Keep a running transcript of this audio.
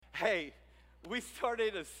Hey, we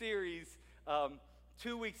started a series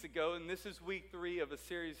 2 weeks ago, and this is week 3 of a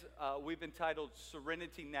series we've entitled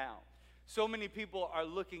Serenity Now. So many people are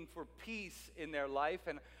looking for peace in their life,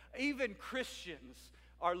 and even Christians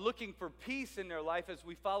are looking for peace in their life as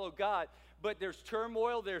we follow God. But there's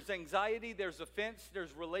turmoil, there's anxiety, there's offense,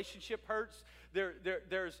 there's relationship hurts,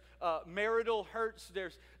 there's marital hurts,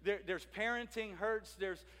 there's parenting hurts,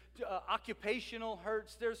 there's occupational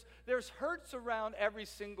hurts, there's hurts around every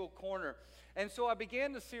single corner. And so I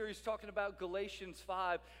began the series talking about Galatians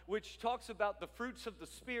 5, which talks about the fruits of the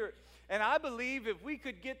Spirit. And I believe if we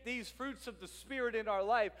could get these fruits of the Spirit in our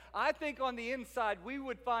life, I think on the inside we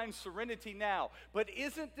would find serenity now. But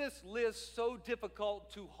isn't this list so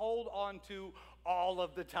difficult to hold on to all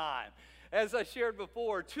of the time? As I shared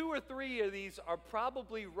before, 2 or 3 of these are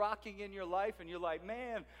probably rocking in your life, and you're like,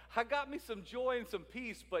 man, I got me some joy and some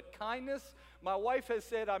peace, but kindness, my wife has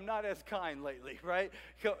said I'm not as kind lately, right?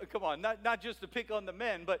 Come on, not just to pick on the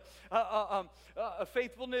men, but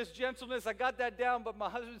faithfulness, gentleness, I got that down, but my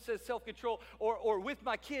husband says self-control, or with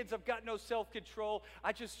my kids, I've got no self-control,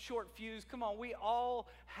 I just short fuse. Come on, we all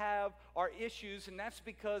have our issues, and that's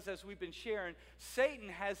because, as we've been sharing, Satan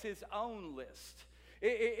has his own list.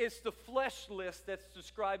 It's the flesh list that's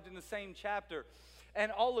described in the same chapter.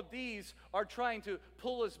 And all of these are trying to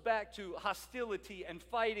pull us back to hostility and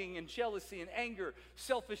fighting and jealousy and anger,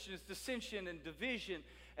 selfishness, dissension, and division.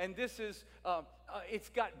 And this is, it's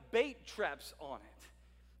got bait traps on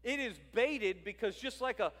it. It is baited because just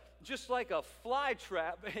like a fly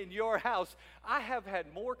trap in your house, I have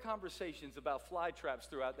had more conversations about fly traps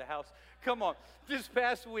throughout the house. Come on, this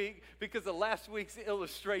past week, because of last week's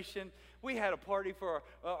illustration, we had a party for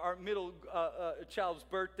our middle child's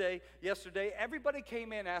birthday yesterday. Everybody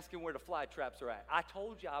came in asking where the fly traps are at. I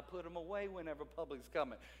told you I put them away whenever public's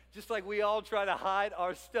coming. Just like we all try to hide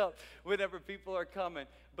our stuff whenever people are coming.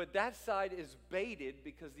 But that side is baited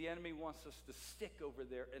because the enemy wants us to stick over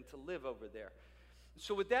there and to live over there.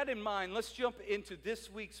 So with that in mind, let's jump into this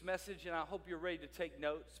week's message, and I hope you're ready to take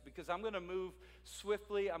notes because I'm going to move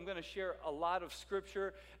swiftly. I'm going to share a lot of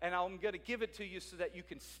scripture, and I'm going to give it to you so that you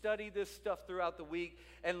can study this stuff throughout the week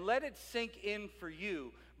and let it sink in for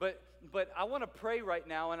you. But I want to pray right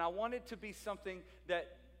now, and I want it to be something that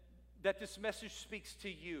this message speaks to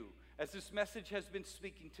you, as this message has been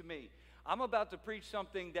speaking to me. I'm about to preach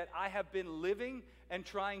something that I have been living and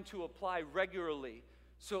trying to apply regularly.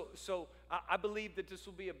 So I believe that this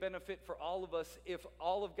will be a benefit for all of us if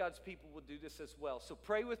all of God's people will do this as well. So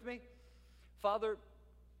pray with me. Father,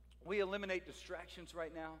 we eliminate distractions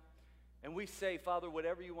right now. And we say, Father,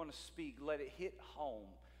 whatever you want to speak, let it hit home.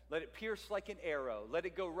 Let it pierce like an arrow. Let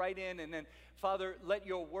it go right in. And then, Father, let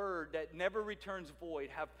your word that never returns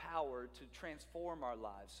void have power to transform our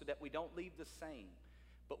lives so that we don't leave the same,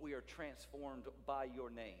 but we are transformed by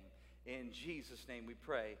your name. In Jesus' name we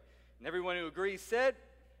pray. And everyone who agrees said,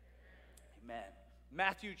 amen.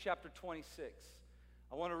 Matthew chapter 26.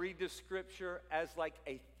 I want to read this scripture as like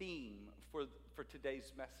a theme for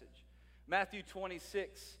today's message. Matthew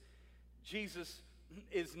 26, Jesus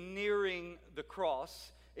is nearing the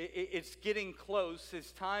cross. It's getting close.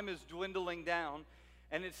 His time is dwindling down.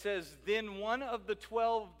 And it says, then one of the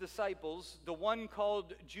 12 disciples, the one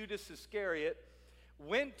called Judas Iscariot,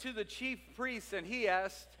 went to the chief priests and he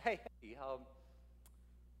asked, hey,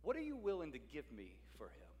 what are you willing to give me for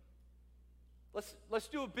him? Let's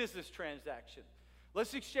do a business transaction.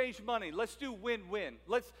 Let's exchange money. Let's do win-win.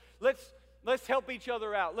 Let's help each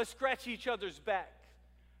other out. Let's scratch each other's back.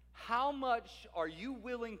 How much are you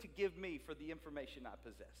willing to give me for the information I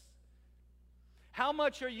possess? How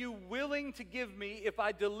much are you willing to give me if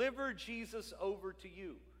I deliver Jesus over to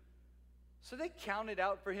you? So they counted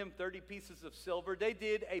out for him 30 pieces of silver. They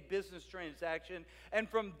did a business transaction. And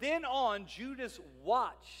from then on, Judas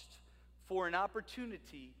watched for an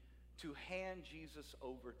opportunity to hand Jesus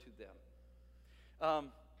over to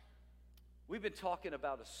them. We've been talking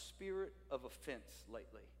about a spirit of offense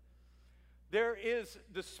lately. There is,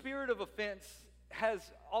 the spirit of offense has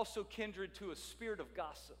also kindred to a spirit of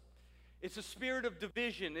gossip. It's a spirit of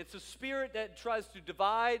division. It's a spirit that tries to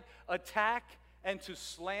divide, attack, and to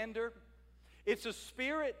slander. It's a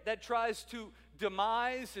spirit that tries to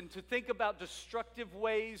demise and to think about destructive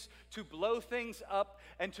ways to blow things up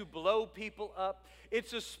and to blow people up.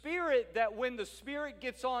 It's a spirit that when the spirit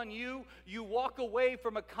gets on you, you walk away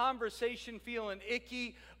from a conversation feeling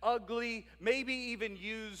icky, ugly, maybe even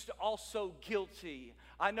used, also guilty.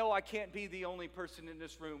 I know I can't be the only person in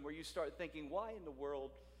this room where you start thinking, why in the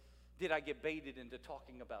world did I get baited into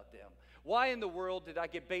talking about them? Why in the world did I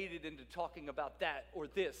get baited into talking about that or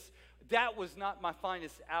this? That was not my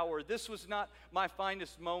finest hour. This was not my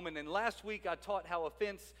finest moment. And last week I taught how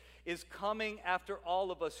offense is coming after all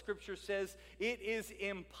of us. Scripture says it is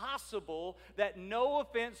impossible that no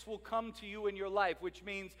offense will come to you in your life, which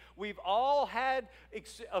means we've all had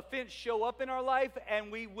offense show up in our life,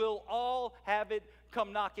 and we will all have it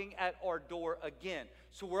come knocking at our door again.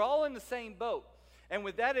 So we're all in the same boat. And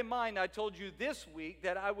with that in mind, I told you this week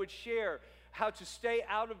that I would share how to stay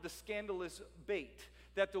out of the scandalous bait.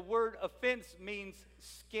 That the word offense means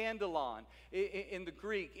scandalon in the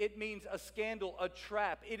Greek. It means a scandal, a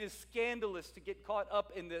trap. It is scandalous to get caught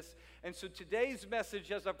up in this. And so today's message,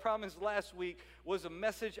 as I promised last week, was a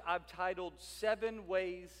message I've titled 7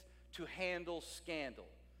 Ways to Handle Scandal.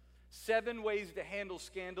 7 ways to handle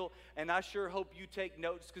scandal, and I sure hope you take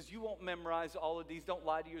notes because you won't memorize all of these. Don't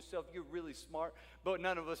lie to yourself. You're really smart, but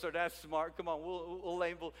none of us are that smart. Come on,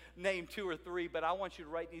 we'll name 2 or 3, but I want you to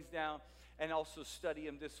write these down and also study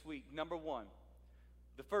them this week. Number 1,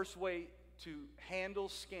 the first way to handle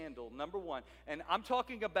scandal, number 1, and I'm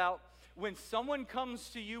talking about when someone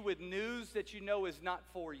comes to you with news that you know is not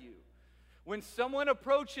for you. When someone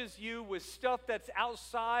approaches you with stuff that's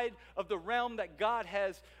outside of the realm that God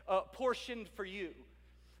has portioned for you,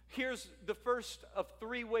 here's the first of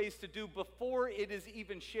 3 ways to do before it is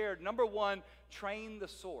even shared. Number 1, train the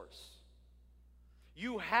source.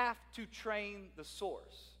 You have to train the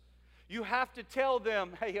source. You have to tell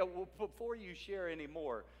them, hey, before you share any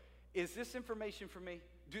more, is this information for me?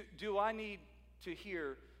 Do I need to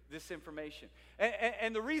hear this information?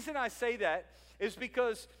 And the reason I say that is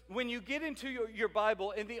because when you get into your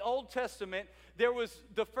Bible, in the Old Testament, there was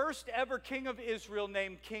the first ever king of Israel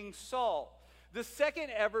named King Saul. The second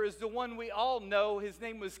ever is the one we all know. His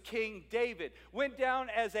name was King David. Went down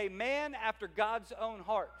as a man after God's own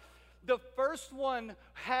heart. The first one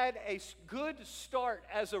had a good start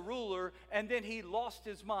as a ruler, and then he lost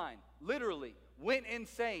his mind. Literally, went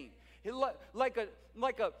insane. Like a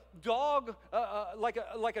dog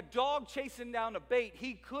chasing down a bait.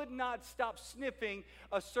 He could not stop sniffing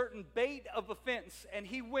a certain bait of offense, and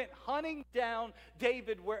he went hunting down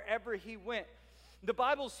David wherever he went. The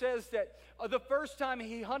Bible says that the first time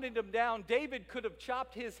he hunted him down, David could have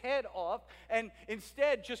chopped his head off and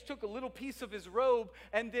instead just took a little piece of his robe,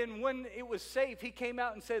 and then when it was safe, he came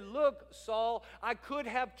out and said, "Look, Saul, I could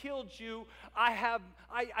have killed you. I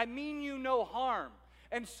mean you no harm."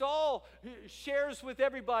 And Saul shares with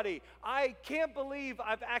everybody, "I can't believe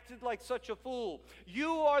I've acted like such a fool.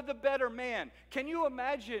 You are the better man." Can you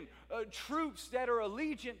imagine troops that are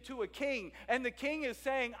allegiant to a king, and the king is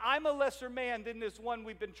saying, "I'm a lesser man than this one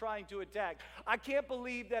we've been trying to attack. I can't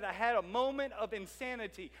believe that I had a moment of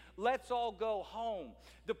insanity. Let's all go home."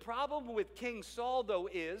 The problem with King Saul, though,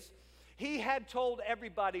 is he had told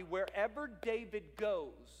everybody, wherever David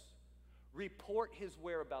goes, report his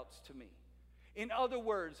whereabouts to me. In other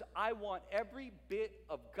words, I want every bit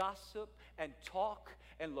of gossip and talk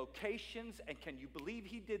and locations, and can you believe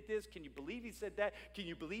he did this? Can you believe he said that? Can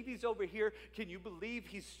you believe he's over here? Can you believe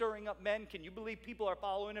he's stirring up men? Can you believe people are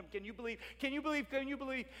following him? Can you believe? Can you believe? Can you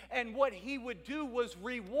believe? And what he would do was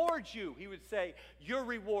reward you. He would say, "You're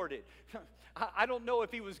rewarded." I don't know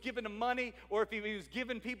if he was giving them money or if he was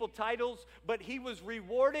giving people titles, but he was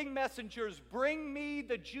rewarding messengers. Bring me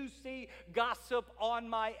the juicy gossip on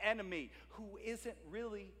my enemy, who isn't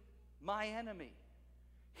really my enemy.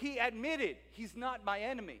 He admitted he's not my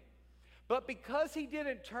enemy. But because he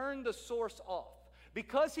didn't turn the source off,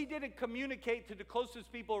 because he didn't communicate to the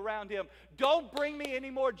closest people around him, "Don't bring me any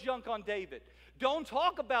more junk on David. Don't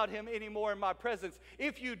talk about him anymore in my presence.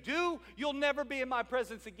 If you do, you'll never be in my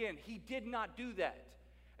presence again." He did not do that.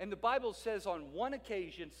 And the Bible says on one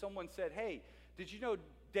occasion, someone said, "Hey, did you know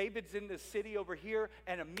David's in this city over here?"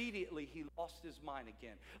 And immediately he lost his mind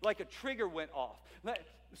again. Like a trigger went off.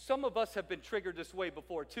 Some of us have been triggered this way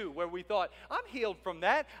before too, where we thought, "I'm healed from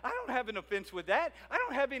that. I don't have an offense with that. I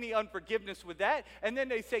don't have any unforgiveness with that." And then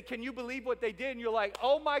they say, "Can you believe what they did?" And you're like,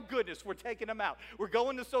 "Oh my goodness, we're taking them out. We're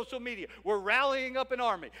going to social media. We're rallying up an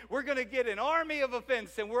army. We're going to get an army of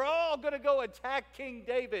offense, and we're all going to go attack King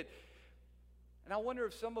David." And I wonder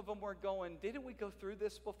if some of them were going, "Didn't we go through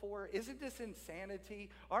this before? Isn't this insanity?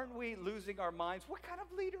 Aren't we losing our minds? What kind of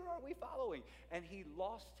leader are we following?" And he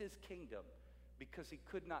lost his kingdom because he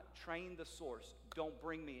could not train the source. "Don't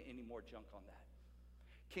bring me any more junk on that."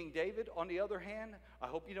 King David, on the other hand, I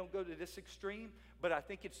hope you don't go to this extreme, but I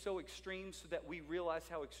think it's so extreme so that we realize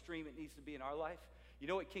how extreme it needs to be in our life. You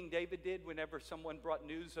know what King David did whenever someone brought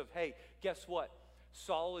news of, "Hey, guess what?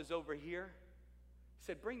 Saul is over here." He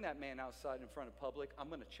said, "Bring that man outside in front of public. I'm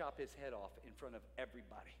going to chop his head off in front of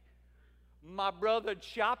everybody." my brother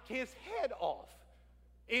chopped his head off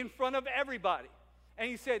in front of everybody. And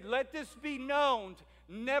he said, let this be known,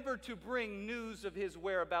 never to bring news of his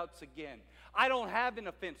whereabouts again. I don't have an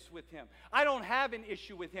offense with him. I don't have an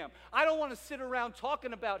issue with him. I don't want to sit around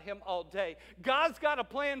talking about him all day. God's got a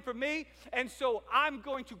plan for me, and so I'm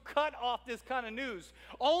going to cut off this kind of news.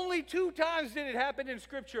 Only 2 times did it happen in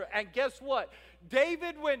Scripture, and guess what?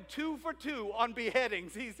 David went 2 for 2 on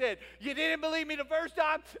beheadings. He said, you didn't believe me the first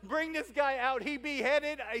time? Bring this guy out. He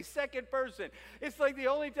beheaded a second person. It's like the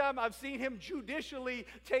only time I've seen him judicially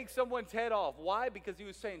take someone's head off. Why? Because he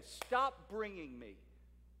was saying, stop bringing me.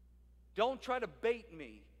 Don't try to bait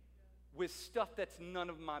me with stuff that's none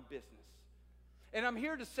of my business. And I'm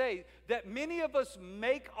here to say that many of us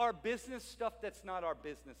make our business stuff that's not our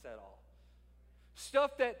business at all.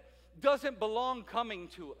 Stuff that doesn't belong coming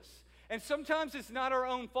to us. And sometimes it's not our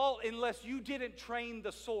own fault unless you didn't train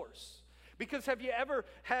the source. Because have you ever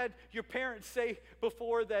had your parents say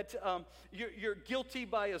before that you're guilty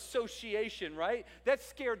by association, right? That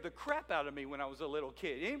scared the crap out of me when I was a little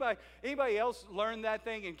kid. Anybody else learn that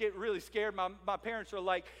thing and get really scared? My parents are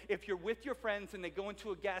like, if you're with your friends and they go into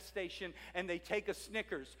a gas station and they take a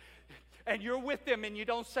Snickers, and you're with them and you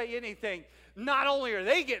don't say anything, not only are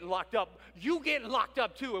they getting locked up, you getting locked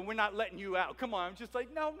up too, and we're not letting you out. Come on, I'm just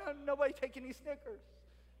like, no, nobody take any Snickers.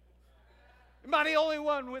 Am I the only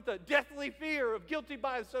one with a deathly fear of guilty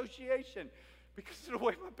by association because of the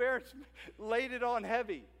way my parents laid it on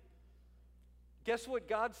heavy? Guess what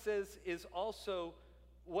God says is also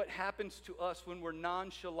what happens to us when we're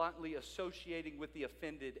nonchalantly associating with the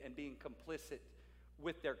offended and being complicit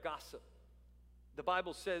with their gossip. The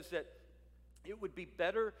Bible says that it would be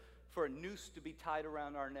better for a noose to be tied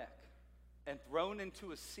around our neck and thrown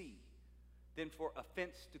into a sea than for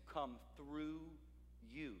offense to come through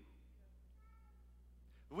you.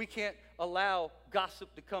 We can't allow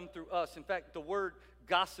gossip to come through us. In fact, the word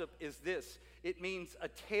gossip is this. It means a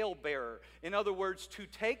talebearer. In other words, to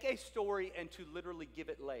take a story and to literally give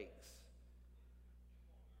it legs.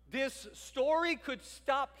 This story could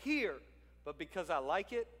stop here, but because I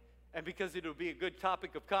like it, and because it would be a good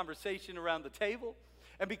topic of conversation around the table,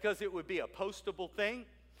 and because it would be a postable thing.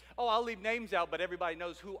 Oh, I'll leave names out, but everybody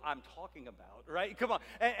knows who I'm talking about, right? Come on.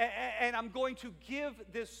 And I'm going to give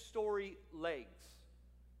this story legs.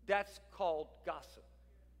 That's called gossip.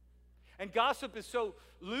 And gossip is so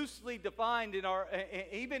loosely defined in our,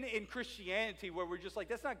 even in Christianity, where we're just like,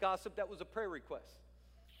 that's not gossip, that was a prayer request.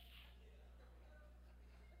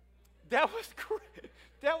 That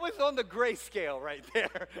was on the gray scale right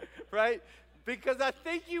there, right? Because I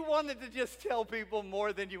think you wanted to just tell people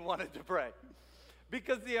more than you wanted to pray.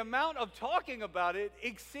 Because the amount of talking about it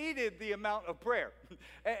exceeded the amount of prayer.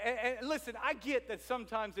 And listen, I get that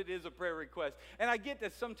sometimes it is a prayer request. And I get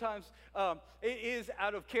that sometimes it is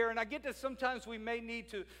out of care. And I get that sometimes we may need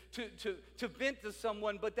to vent to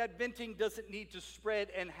someone, but that venting doesn't need to spread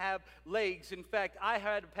and have legs. In fact, I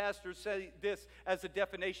had a pastor say this as a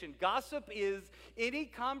definition. Gossip is any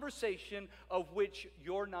conversation of which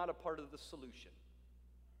you're not a part of the solution.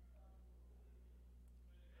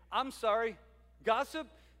 I'm sorry. Gossip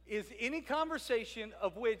is any conversation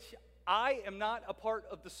of which I am not a part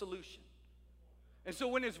of the solution. And so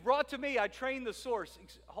when it's brought to me, I train the source.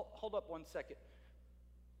 Hold up 1 second.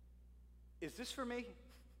 Is this for me?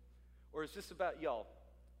 Or is this about y'all?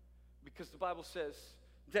 Because the Bible says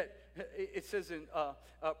that, it says in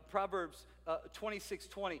Proverbs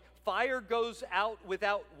 26:20, fire goes out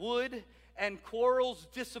without wood, and quarrels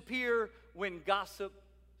disappear when gossip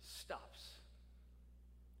stops.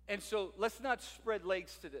 And so let's not spread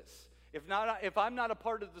legs to this. If I'm not a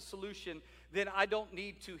part of the solution, then I don't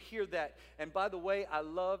need to hear that. And by the way, I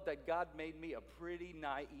love that God made me a pretty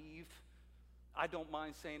naive. I don't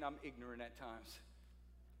mind saying I'm ignorant at times.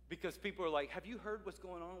 Because people are like, have you heard what's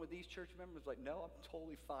going on with these church members? Like, no, I'm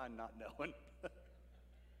totally fine not knowing.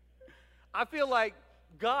 I feel like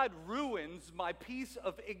God ruins my piece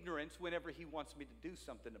of ignorance whenever he wants me to do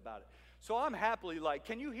something about it. So I'm happily like,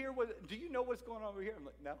 do you know what's going on over here? I'm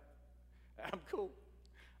like, no,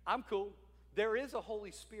 I'm cool. There is a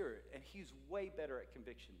Holy Spirit, and he's way better at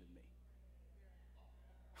conviction than me.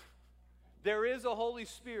 There is a Holy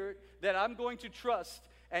Spirit that I'm going to trust,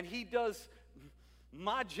 and he does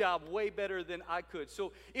my job way better than I could.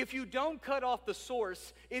 So if you don't cut off the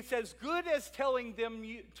source, it's as good as telling them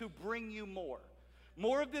to bring you more.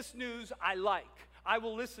 More of this news I like. I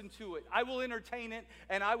will listen to it. I will entertain it,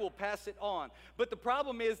 and I will pass it on. But the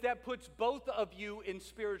problem is that puts both of you in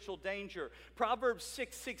spiritual danger. Proverbs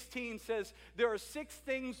 6:16 says, there are 6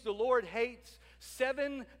 things the Lord hates,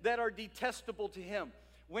 7 that are detestable to him.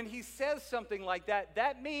 when he says something like that,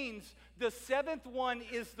 that means the seventh one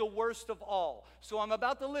is the worst of all. So I'm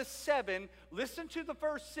about to list 7. Listen to the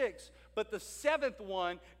first 6. But the seventh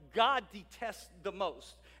one, God detests the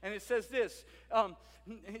most. And it says this,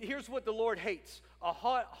 here's what the Lord hates.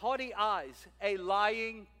 Haughty eyes, a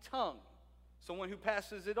lying tongue. Someone who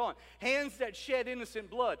passes it on. Hands that shed innocent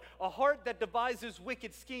blood. A heart that devises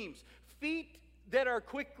wicked schemes. Feet that are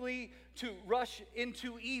quickly to rush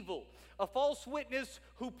into evil. A false witness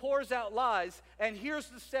who pours out lies. And here's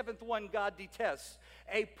the seventh one God detests.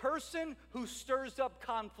 A person who stirs up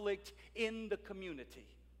conflict in the community.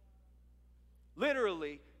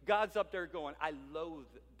 Literally, God's up there going, I loathe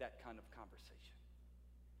that kind of conversation.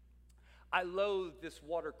 I loathe this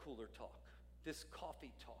water cooler talk, this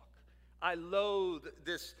coffee talk. I loathe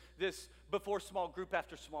this before small group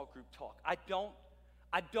after small group talk. I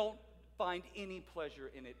don't find any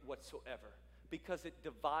pleasure in it whatsoever because it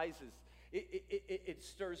devises, it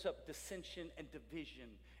stirs up dissension and division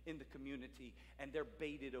in the community, and they're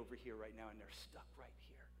baited over here right now, and they're stuck right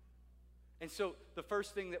here. And so the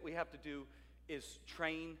first thing that we have to do is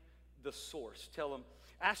train the source. Tell them,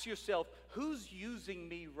 ask yourself, who's using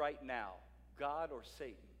me right now, God or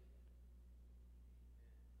Satan?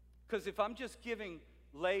 Because if I'm just giving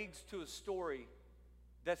legs to a story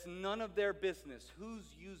that's none of their business, who's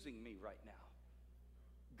using me right now?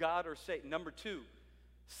 God or Satan? Number 2,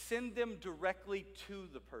 send them directly to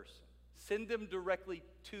the person. Send them directly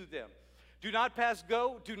to them. Do not pass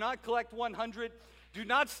go. Do not collect 100. Do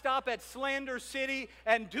not stop at Slander City.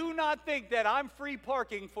 And do not think that I'm free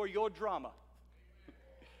parking for your drama.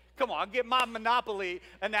 Come on, get my Monopoly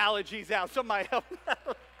analogies out. Somebody help me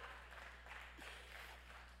out.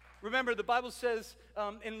 Remember, the Bible says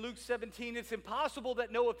in Luke 17, it's impossible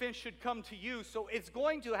that no offense should come to you. So it's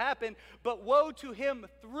going to happen, but woe to him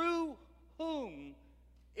through whom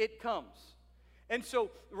it comes. And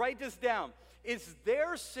so write this down. It's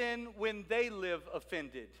their sin when they live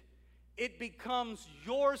offended. It becomes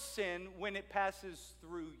your sin when it passes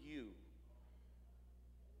through you.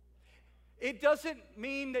 It doesn't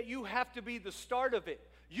mean that you have to be the start of it.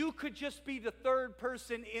 You could just be the third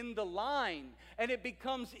person in the line, and it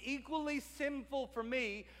becomes equally sinful for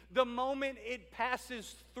me the moment it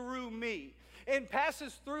passes through me. And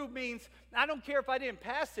passes through means, I don't care if I didn't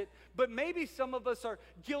pass it, but maybe some of us are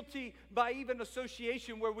guilty by even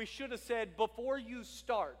association where we should have said, before you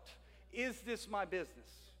start, is this my business?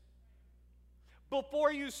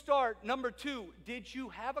 Before you start, number 2, did you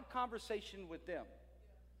have a conversation with them?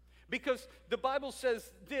 Because the Bible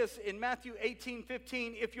says this in Matthew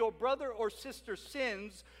 18:15, if your brother or sister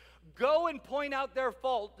sins, go and point out their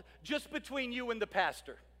fault just between you and the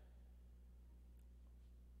pastor.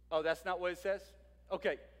 Oh, that's not what it says?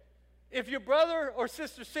 Okay. If your brother or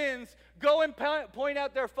sister sins, go and point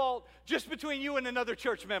out their fault just between you and another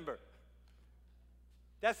church member.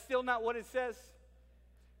 That's still not what it says.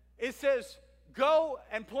 It says, go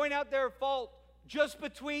and point out their fault just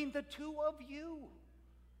between the two of you.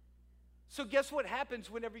 So guess what happens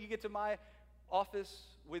whenever you get to my office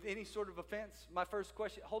with any sort of offense? My first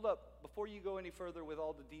question, hold up, before you go any further with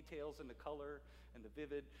all the details and the color and the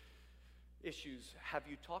vivid issues, have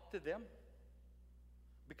you talked to them?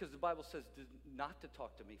 Because the Bible says not to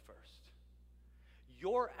talk to me first.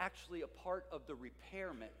 You're actually a part of the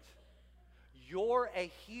repairment. You're a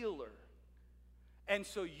healer. And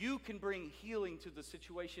so you can bring healing to the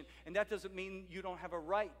situation. And that doesn't mean you don't have a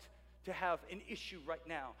right to have an issue right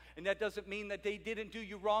now. And that doesn't mean that they didn't do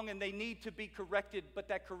you wrong and they need to be corrected, but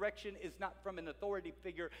that correction is not from an authority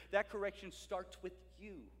figure. That correction starts with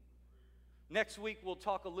you. Next week, we'll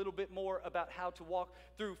talk a little bit more about how to walk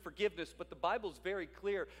through forgiveness, but the Bible's very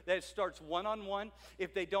clear that it starts one-on-one.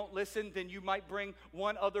 If they don't listen, then you might bring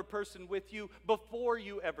one other person with you before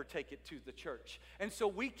you ever take it to the church. And so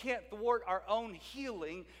we can't thwart our own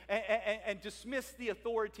healing and dismiss the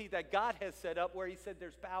authority that God has set up where he said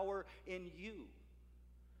there's power in you.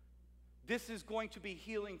 This is going to be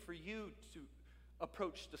healing for you to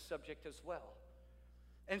approach the subject as well.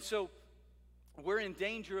 And so we're in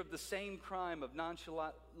danger of the same crime of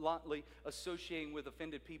nonchalantly associating with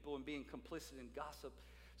offended people and being complicit in gossip.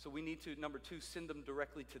 So we need to, number 2, send them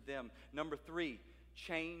directly to them. Number 3,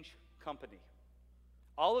 change company.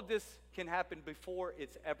 All of this can happen before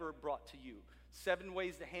it's ever brought to you. 7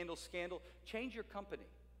 ways to handle scandal. Change your company.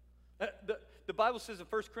 The Bible says in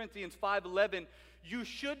 1 Corinthians 5:11, you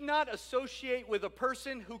should not associate with a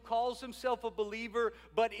person who calls himself a believer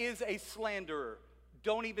but is a slanderer.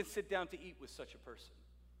 Don't even sit down to eat with such a person.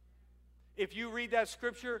 If you read that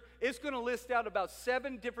scripture, it's going to list out about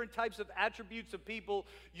 7 different types of attributes of people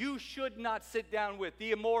you should not sit down with.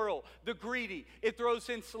 The immoral, the greedy. It throws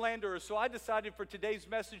in slanderers. So I decided for today's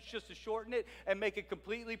message just to shorten it and make it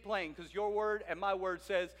completely plain, because your word and my word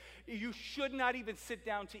says you should not even sit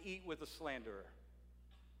down to eat with a slanderer.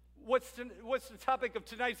 What's the topic of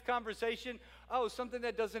tonight's conversation? Oh, something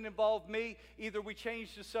that doesn't involve me. Either we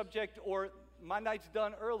change the subject or my night's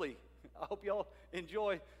done early. I hope y'all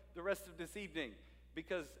enjoy the rest of this evening,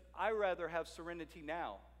 because I rather have serenity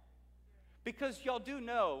now. Because y'all do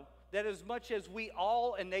know that as much as we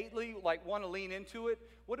all innately want to lean into it,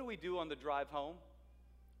 what do we do on the drive home?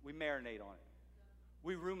 We marinate on it.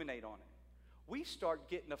 We ruminate on it. We start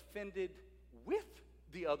getting offended with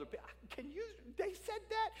the other people. They said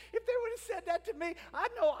that? If they would have said that to me, I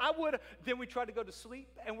know I would have. Then we try to go to sleep,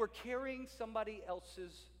 and we're carrying somebody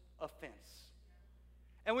else's offense.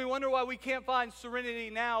 And we wonder why we can't find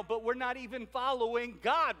serenity now, but we're not even following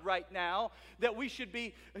God right now, that we should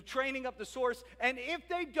be training up the source. And if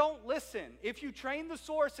they don't listen, if you train the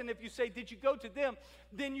source and if you say, did you go to them?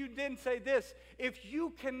 Then you then say this: if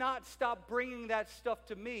you cannot stop bringing that stuff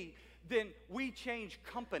to me, then we change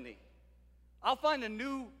company. I'll find a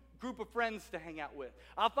new group of friends to hang out with.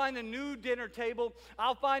 I'll find a new dinner table.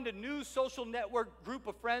 I'll find a new social network group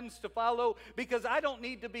of friends to follow, because I don't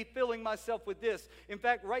need to be filling myself with this. In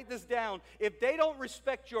fact, write this down. If they don't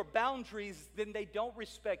respect your boundaries, then they don't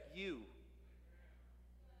respect you.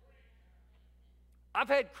 I've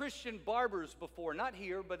had Christian barbers before, not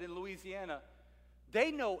here, but in Louisiana. They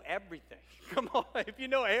know everything. Come on, if you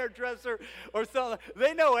know a hairdresser or something,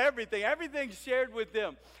 they know everything. Everything's shared with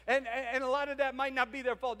them. And a lot of that might not be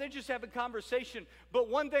their fault. They just have a conversation. But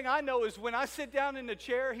one thing I know is when I sit down in the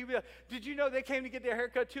chair, he'll be like, did you know they came to get their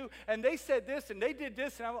haircut too? And they said this and they did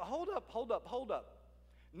this. And I'm like, hold up.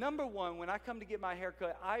 Number one, when I come to get my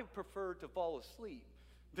haircut, I prefer to fall asleep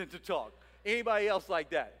than to talk. Anybody else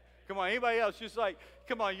like that? Come on, anybody else just like,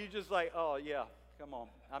 come on, you just like, oh yeah. Come on,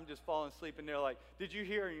 I'm just falling asleep, and they're like, did you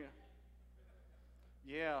hear?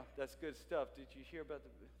 Yeah, that's good stuff. Did you hear about the...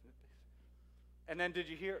 And then did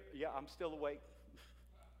you hear? Yeah, I'm still awake.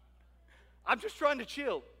 I'm just trying to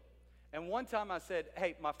chill. And one time I said,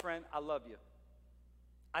 hey, my friend, I love you.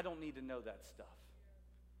 I don't need to know that stuff.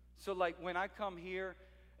 So when I come here,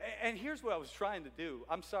 and here's what I was trying to do.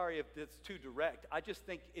 I'm sorry if it's too direct. I just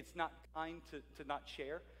think it's not kind to not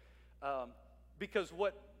share. Because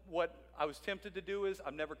what I was tempted to do is,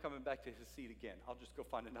 I'm never coming back to his seat again. I'll just go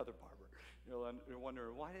find another barber. And you're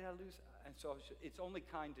wondering, why did I lose? And so it's only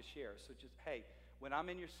kind to share. So just, hey, when I'm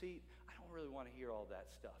in your seat, I don't really want to hear all that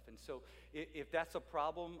stuff. And so if that's a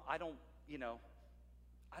problem, I don't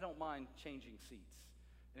mind changing seats.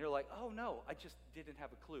 And you're like, oh no, I just didn't have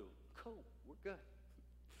a clue. Cool, we're good.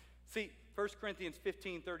 See, 1 Corinthians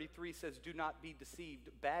 15:33 says, do not be deceived.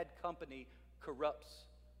 Bad company corrupts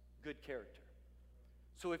good character.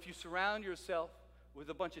 So if you surround yourself with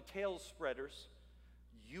a bunch of tail spreaders,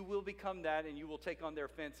 you will become that, and you will take on their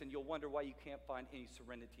offense, and you'll wonder why you can't find any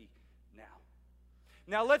serenity now.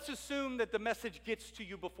 Now let's assume that the message gets to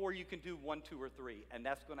you before you can do 1, 2, or 3, and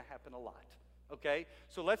that's going to happen a lot. Okay?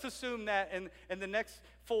 So let's assume that, and the next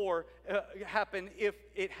 4 happen if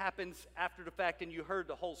it happens after the fact and you heard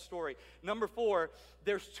the whole story. Number 4,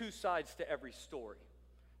 there's 2 sides to every story.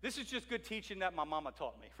 This is just good teaching that my mama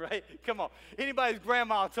taught me, right? Come on. Anybody's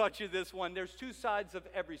grandma taught you this one. There's 2 sides of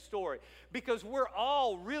every story, because we're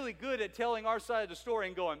all really good at telling our side of the story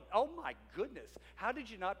and going, oh my goodness, how did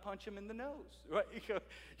you not punch him in the nose? Right?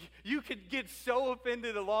 You could get so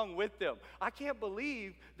offended along with them. I can't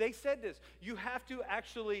believe they said this. You have to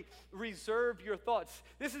actually reserve your thoughts.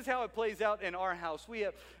 This is how it plays out in our house. We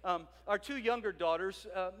have our 2 younger daughters.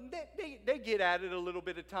 They get at it a little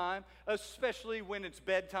bit of time, especially when it's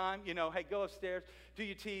bedtime. You know, hey, go upstairs, do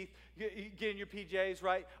your teeth, get in your PJs,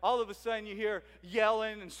 right? All of a sudden you hear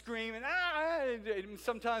yelling and screaming, and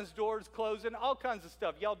sometimes doors closing, all kinds of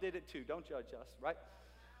stuff. Y'all did it too. Don't judge us, right?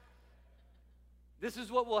 This is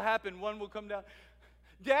what will happen. One will come down,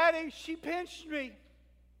 Daddy, she pinched me.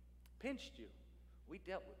 Pinched you. We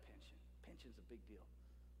dealt with pinching. Pinching's a big deal.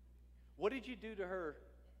 What did you do to her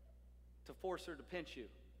to force her to pinch you?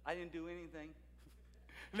 I didn't do anything.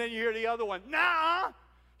 And then you hear the other one, nah,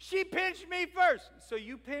 she pinched me first. So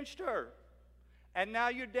you pinched her. And now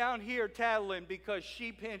you're down here tattling because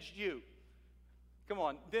she pinched you. Come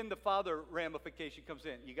on. Then the father ramification comes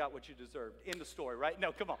in. You got what you deserved. In the story, right?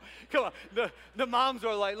 No, come on. Come on. The moms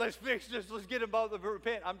are like, let's fix this. Let's get them both to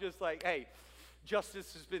repent. I'm just like, hey,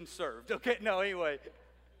 justice has been served. Okay? No, anyway.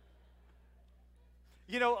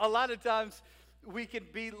 You know, a lot of times we can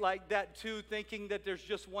be like that too, thinking that there's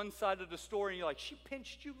just one side of the story, and you're like, she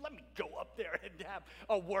pinched you? Let me go up there and have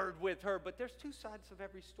a word with her. But there's two sides of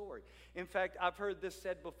every story. In fact, I've heard this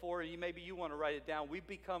said before, and maybe you want to write it down. We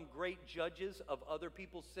become great judges of other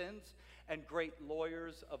people's sins and great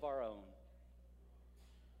lawyers of our own.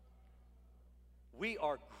 We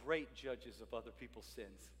are great judges of other people's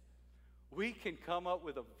sins. We can come up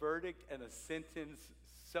with a verdict and a sentence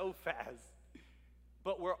so fast.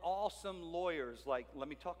 But we're awesome lawyers, like, let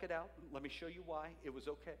me talk it out. Let me show you why it was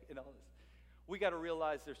okay and all this. We got to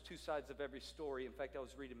realize there's two sides of every story. In fact, I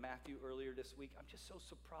was reading Matthew earlier this week. I'm just so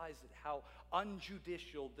surprised at how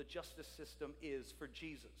unjudicial the justice system is for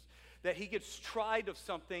Jesus. That he gets tried of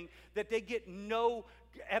something that they get no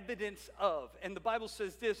evidence of. And the Bible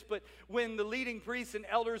says this, but when the leading priests and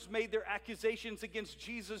elders made their accusations against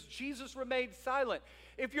Jesus, Jesus remained silent.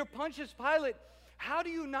 If you're Pontius Pilate, how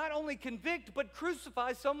do you not only convict but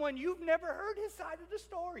crucify someone you've never heard his side of the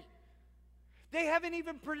story? They haven't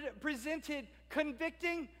even presented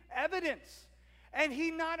convicting evidence. And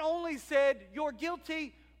he not only said, you're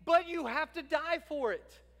guilty, but you have to die for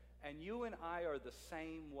it. And you and I are the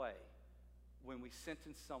same way when we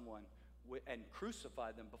sentence someone and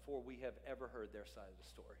crucify them before we have ever heard their side of the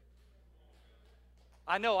story.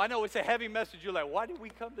 I know, it's a heavy message. You're like, why did we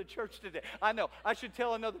come to church today? I know, I should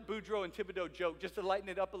tell another Boudreaux and Thibodeau joke just to lighten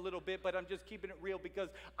it up a little bit, but I'm just keeping it real because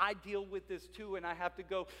I deal with this too, and I have to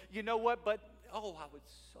go, you know what, but, I would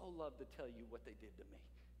so love to tell you what they did to me.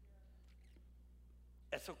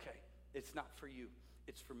 That's okay. It's not for you.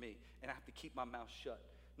 It's for me, and I have to keep my mouth shut.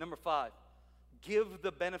 Number 5, give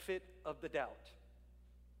the benefit of the doubt.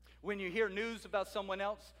 When you hear news about someone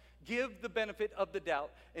else, give the benefit of the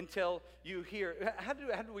doubt until you hear. How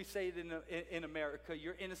do we say it in America?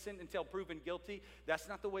 You're innocent until proven guilty. That's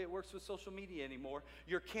not the way it works with social media anymore.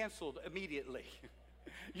 You're canceled immediately.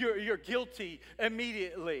 You're guilty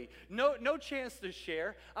immediately. No chance to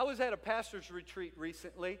share. I was at a pastor's retreat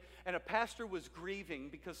recently, and a pastor was grieving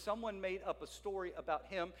because someone made up a story about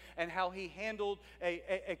him and how he handled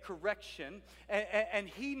a correction. And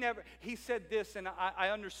he said this, and I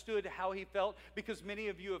understood how he felt because many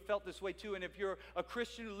of you have felt this way too. And if you're a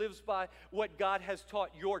Christian who lives by what God has taught,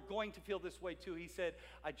 you're going to feel this way too. He said,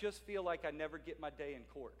 I just feel like I never get my day in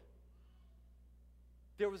court.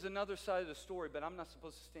 There was another side of the story, but I'm not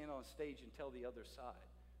supposed to stand on a stage and tell the other side.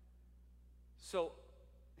 So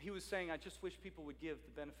he was saying, I just wish people would give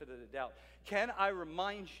the benefit of the doubt. Can I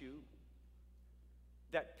remind you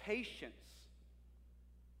that patience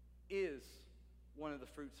is one of the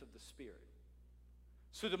fruits of the Spirit?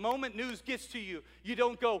 So the moment news gets to you, you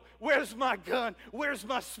don't go, where's my gun? Where's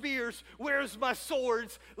my spears? Where's my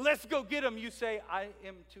swords? Let's go get them. You say, I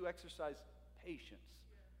am to exercise patience.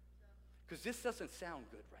 Because this doesn't sound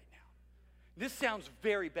good right now. This sounds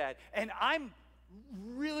very bad. And I'm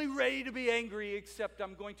really ready to be angry, except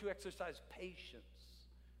I'm going to exercise patience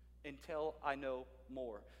until I know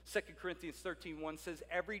more. 2 Corinthians 13:1 says,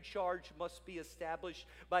 every charge must be established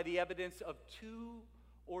by the evidence of 2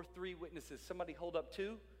 or 3 witnesses. Somebody hold up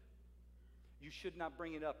 2. You should not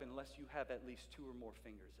bring it up unless you have at least 2 or more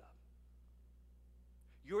fingers up.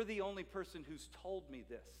 You're the only person who's told me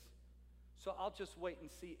this. So I'll just wait and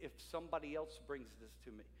see if somebody else brings this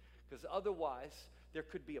to me. Because otherwise, there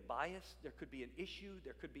could be a bias, there could be an issue,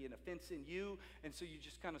 there could be an offense in you, and so you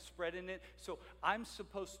just kind of spread in it. So I'm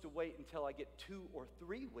supposed to wait until I get 2 or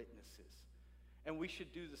 3 witnesses. And we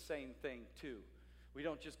should do the same thing too. We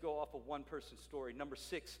don't just go off of one person's story. Number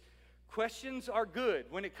 6, questions are good.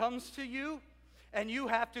 When it comes to you, and you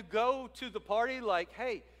have to go to the party like,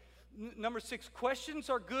 hey, number 6, questions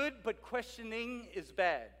are good, but questioning is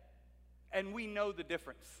bad. And we know the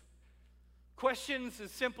difference. Questions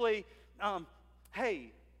is simply,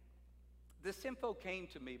 hey, this info came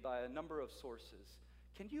to me by a number of sources.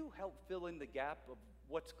 Can you help fill in the gap of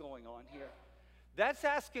what's going on here? That's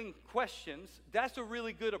asking questions. That's a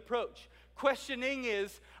really good approach. Questioning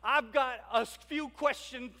is, I've got a few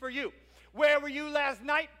questions for you. Where were you last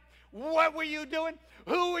night? What were you doing?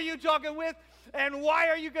 Who were you talking with? And why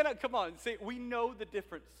are you going to, come on, see, we know the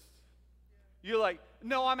difference. You're like,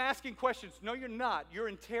 no, I'm asking questions. No, you're not. You're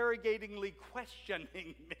interrogatingly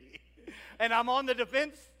questioning me. And I'm on the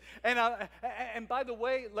defense. And by the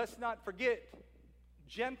way, let's not forget,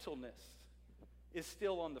 gentleness is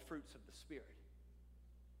still on the fruits of the Spirit.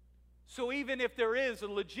 So even if there is a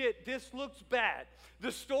legit, this looks bad,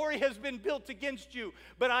 the story has been built against you,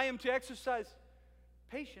 but I am to exercise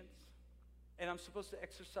patience, and I'm supposed to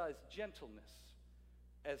exercise gentleness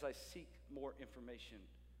as I seek more information,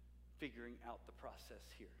 figuring out the process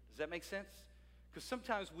here. Does that make sense? Because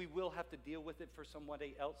sometimes we will have to deal with it for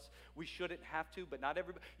somebody else. We shouldn't have to, but not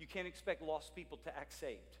everybody. You can't expect lost people to act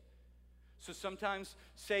saved. So sometimes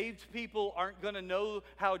saved people aren't going to know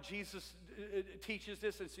how Jesus teaches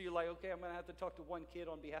this, and so you're like, okay, I'm going to have to talk to one kid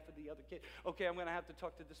on behalf of the other kid. Okay, I'm going to have to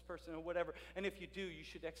talk to this person or whatever. And if you do, you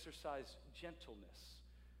should exercise gentleness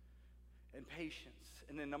and patience.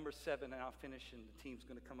 And then number 7, and I'll finish, and the team's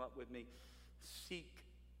going to come up with me. Seek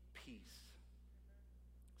peace.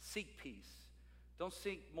 Seek peace. Don't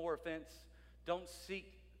seek more offense. Don't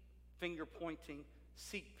seek finger pointing.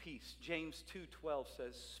 Seek peace. James 2:12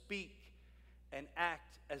 says, speak and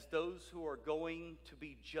act as those who are going to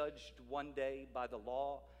be judged one day by the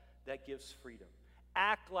law that gives freedom.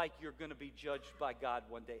 Act like you're going to be judged by God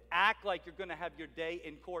one day. Act like you're going to have your day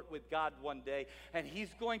in court with God one day. And He's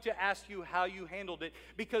going to ask you how you handled it,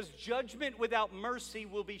 because judgment without mercy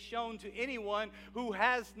will be shown to anyone who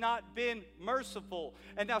has not been merciful.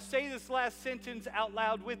 And now say this last sentence out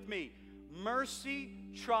loud with me. Mercy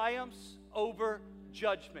triumphs over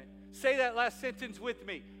judgment. Say that last sentence with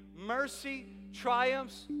me. Mercy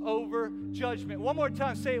triumphs over judgment. One more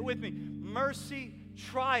time, say it with me. Mercy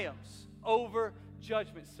triumphs over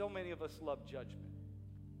judgment. So many of us love judgment.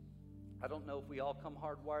 I don't know if we all come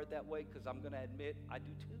hardwired that way, because I'm going to admit I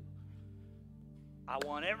do too. I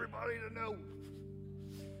want everybody to know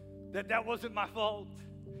that that wasn't my fault,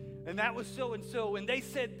 and that was so-and-so, and they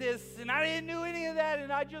said this, and I didn't do any of that,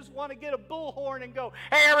 and I just want to get a bullhorn and go,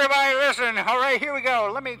 hey, everybody, listen. All right, here we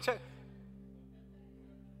go. Let me tell you.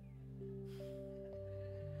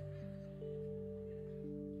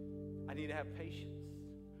 I need to have patience.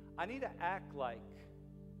 I need to act like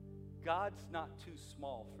God's not too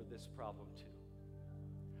small for this problem too.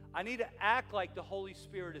 I need to act like the Holy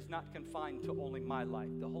Spirit is not confined to only my life.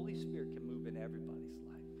 The Holy Spirit can move in everybody's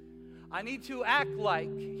life. I need to act like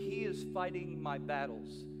He is fighting my battles,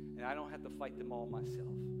 and I don't have to fight them all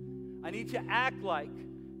myself. I need to act like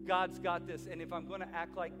God's got this, and if I'm going to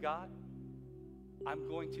act like God, I'm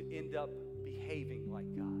going to end up behaving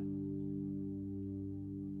like God.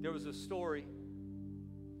 There was a story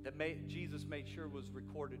that Jesus made sure was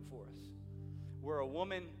recorded for us, where a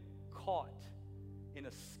woman caught in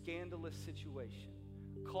a scandalous situation,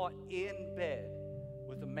 caught in bed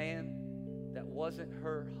with a man that wasn't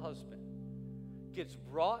her husband, gets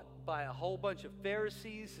brought by a whole bunch of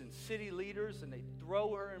Pharisees and city leaders, and they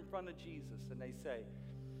throw her in front of Jesus, and they say,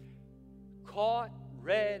 caught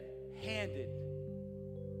red-handed,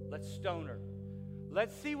 let's stone her.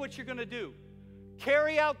 Let's see what you're going to do.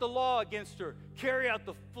 Carry out the law against her. Carry out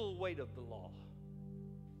the full weight of the law.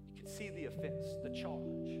 You can see the offense, the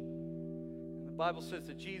charge. And the Bible says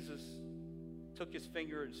that Jesus took his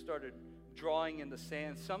finger and started drawing in the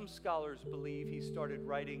sand. Some scholars believe he started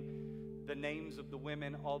writing the names of the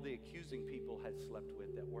women all the accusing people had slept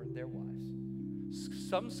with that weren't their wives.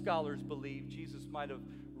 Some scholars believe Jesus might have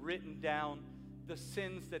written down the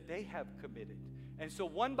sins that they have committed. And so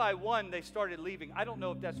one by one, they started leaving. I don't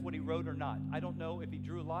know if that's what he wrote or not. I don't know if he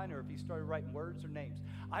drew a line or if he started writing words or names.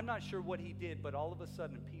 I'm not sure what he did, but all of a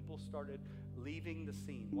sudden, people started leaving the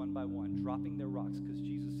scene one by one, dropping their rocks, because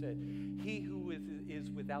Jesus said, he who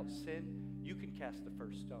is without sin, you can cast the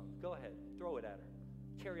first stone. Go ahead, throw it at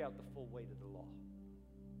her. Carry out the full weight of the law.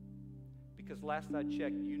 Because last I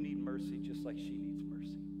checked, you need mercy just like she needs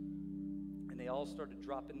mercy. And they all started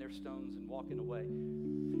dropping their stones and walking away.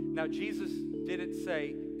 Now, Jesus didn't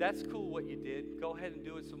say, that's cool what you did. Go ahead and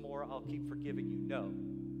do it some more. I'll keep forgiving you. No.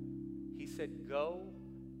 He said, go,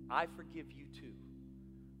 I forgive you too.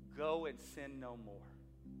 Go and sin no more.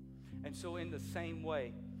 And so in the same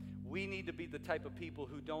way, we need to be the type of people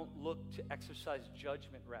who don't look to exercise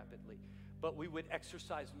judgment rapidly, but we would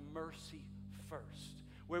exercise mercy first,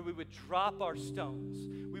 where we would drop our stones.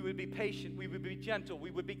 We would be patient. We would be gentle.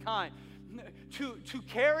 We would be kind. To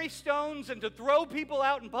carry stones and to throw people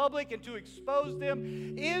out in public and to expose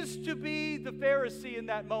them is to be the Pharisee in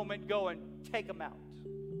that moment going, take them out.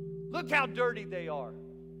 Look how dirty they are.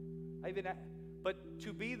 But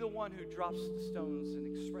to be the one who drops the stones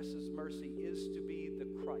and expresses mercy is to be the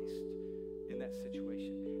Christ in that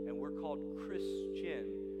situation. And we're called Christian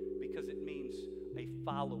because it means a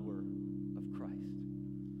follower of Christ.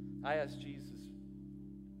 I asked Jesus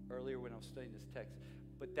earlier when I was studying this text,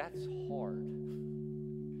 but that's hard.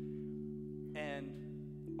 And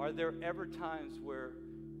are there ever times where,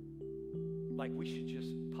 like, we should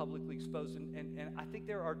just publicly expose? And I think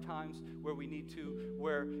there are times where we need to,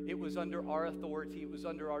 where it was under our authority, it was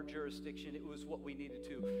under our jurisdiction, it was what we needed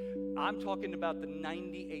to. I'm talking about the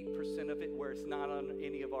 98% of it where it's not on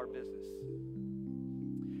any of our business.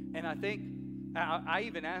 And I think, I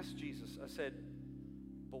even asked Jesus, I said,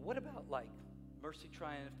 but what about, like, Mercy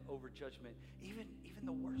triumphed over judgment. Even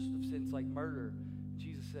the worst of sins like murder.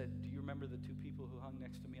 Jesus said, do you remember the two people who hung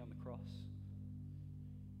next to me on the cross?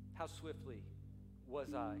 How swiftly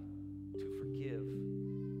was I to forgive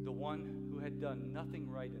the one who had done nothing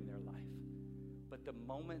right in their life? But the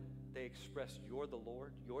moment they expressed, you're the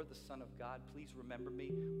Lord, you're the Son of God, please remember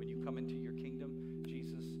me when you come into your kingdom,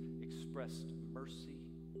 Jesus expressed mercy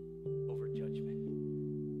over judgment.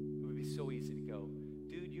 It would be so easy to go,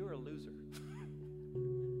 dude, you're a loser.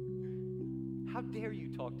 How dare you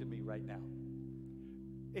talk to me right now?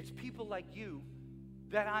 It's people like you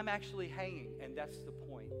that I'm actually hanging, and that's the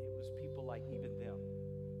point. It was people like even them.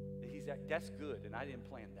 That's good, and I didn't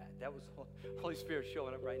plan that. That was Holy Spirit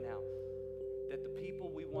showing up right now. That the people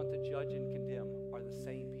we want to judge and condemn are the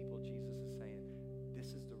same people Jesus is saying, this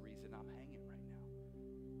is the reason I'm hanging right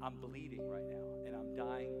now. I'm bleeding right now, and I'm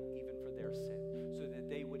dying even for their sin, so that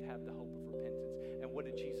they would have the hope of repentance. And what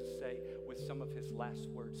did Jesus say with some of his last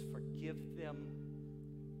words? Forgive them.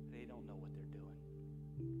 They don't know what they're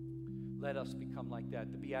doing. Let us become like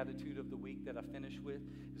that. The beatitude of the week that I finish with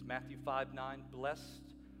is Matthew 5:9. Blessed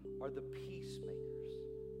are the peacemakers,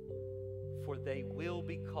 for they will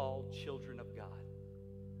be called children of God.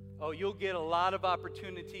 Oh, you'll get a lot of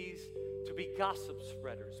opportunities to be gossip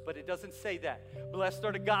spreaders, but it doesn't say that. Blessed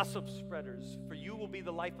are the gossip spreaders, for you will be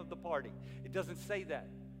the life of the party. It doesn't say that.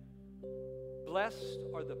 Blessed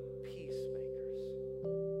are the peacemakers,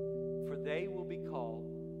 for they will be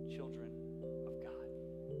called children of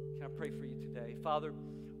God. Can I pray for you today? Father,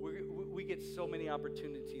 we get so many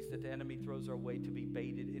opportunities that the enemy throws our way to be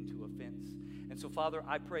baited into offense. And so, Father,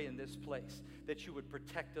 I pray in this place that you would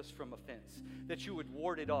protect us from offense, that you would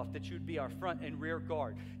ward it off, that you would be our front and rear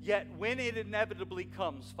guard. Yet, when it inevitably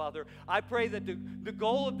comes, Father, I pray that the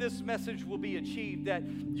goal of this message will be achieved, that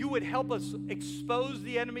you would help us expose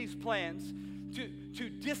the enemy's plans, to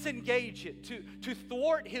disengage it, to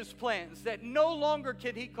thwart his plans, that no longer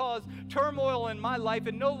can he cause turmoil in my life,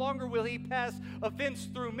 and no longer will he pass offense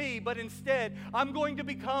through me, but instead I'm going to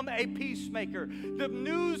become a peacemaker. The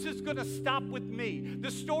news is going to stop with me. The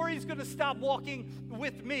story is going to stop walking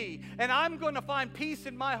with me, and I'm going to find peace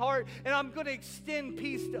in my heart, and I'm going to extend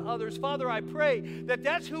peace to others. Father, I pray that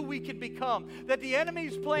that's who we can become, that the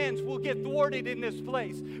enemy's plans will get thwarted in this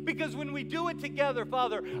place, because when we do it together,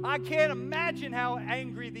 Father, I can't imagine how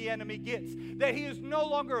angry the enemy gets, that he is no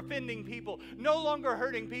longer offending people, no longer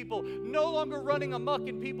hurting people, no longer running amok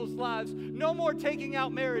in people's lives, no more taking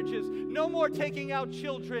out marriages, no more taking out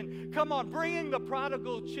children. Come on, bringing the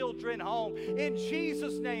prodigal children home. In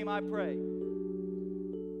Jesus' name I pray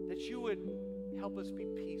that you would help us be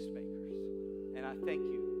peacemakers. And I thank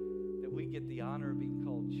you that we get the honor of being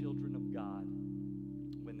called children of God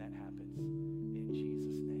when that happens. In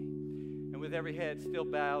Jesus' name. And with every head still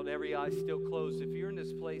bowed, every eye still closed, if you're in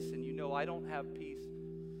this place and you know I don't have peace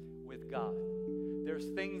with God, there's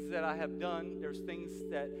things that I have done, there's things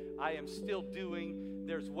that I am still doing,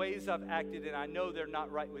 there's ways I've acted and I know they're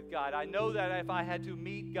not right with God. I know that if I had to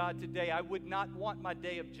meet God today, I would not want my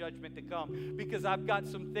day of judgment to come, because I've got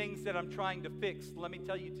some things that I'm trying to fix. Let me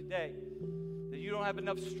tell you today that you don't have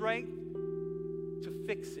enough strength to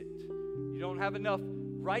fix it. You don't have enough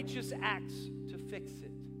righteous acts to fix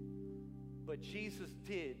it. But Jesus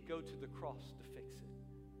did go to the cross to fix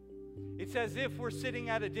it. It's as if we're sitting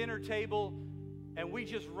at a dinner table and we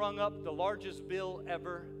just rung up the largest bill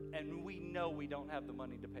ever, and we know we don't have the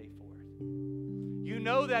money to pay for it. You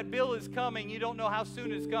know that bill is coming. You don't know how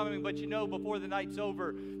soon it's coming, but you know before the night's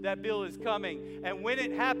over that bill is coming. And when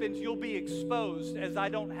it happens, you'll be exposed, as I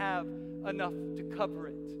don't have enough to cover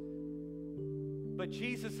it. But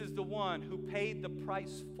Jesus is the one who paid the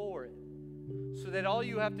price for it, so that all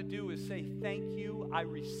you have to do is say, thank you, I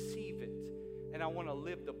receive it, and I want to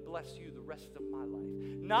live to bless you the rest of my life.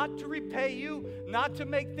 Not to repay you, not to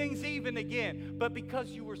make things even again, but because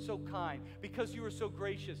you were so kind, because you were so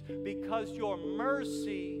gracious, because your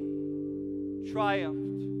mercy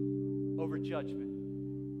triumphed over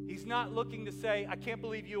judgment. He's not looking to say, I can't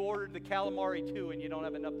believe you ordered the calamari too and you don't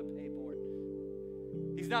have enough to pay for it.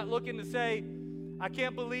 He's not looking to say, I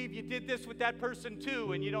can't believe you did this with that person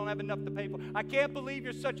too and you don't have enough to pay for it. I can't believe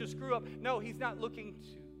you're such a screw up. No, he's not looking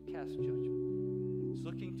to cast judgment. He's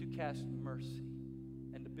looking to cast mercy.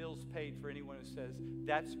 And the bill's paid for anyone who says,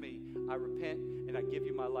 that's me. I repent and I give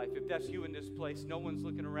you my life. If that's you in this place, no one's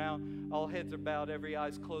looking around. All heads are bowed, every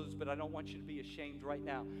eye's closed, but I don't want you to be ashamed right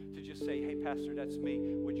now to just say, hey, Pastor, that's me.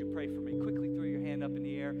 Would you pray for me? Quickly throw your hand up in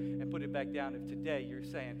the air and put it back down. If today you're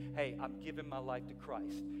saying, hey, I'm giving my life to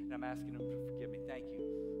Christ and I'm asking him to forgive me. Thank you.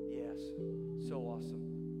 Yes. So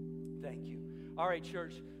awesome. Thank you. All right,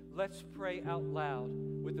 church. let's pray out loud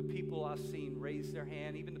with the people I've seen raise their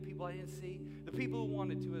hand, even the people I didn't see, the people who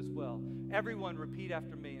wanted to as well. Everyone repeat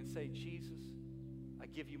after me and say, Jesus, I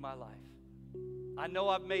give you my life. I know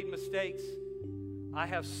I've made mistakes. I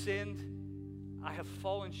have sinned. I have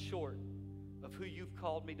fallen short of who you've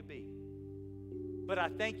called me to be. But I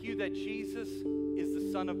thank you that Jesus is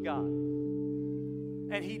the Son of God.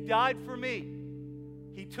 And he died for me.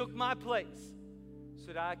 He took my place so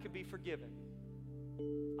that I could be forgiven.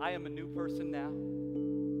 I am a new person now.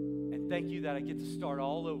 And thank you that I get to start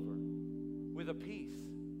all over with a peace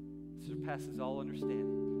that surpasses all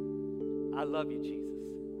understanding. I love you,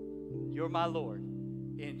 Jesus. You're my Lord.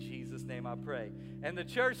 In Jesus' name I pray. And the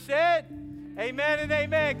church said, amen and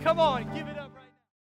amen. Come on, give it.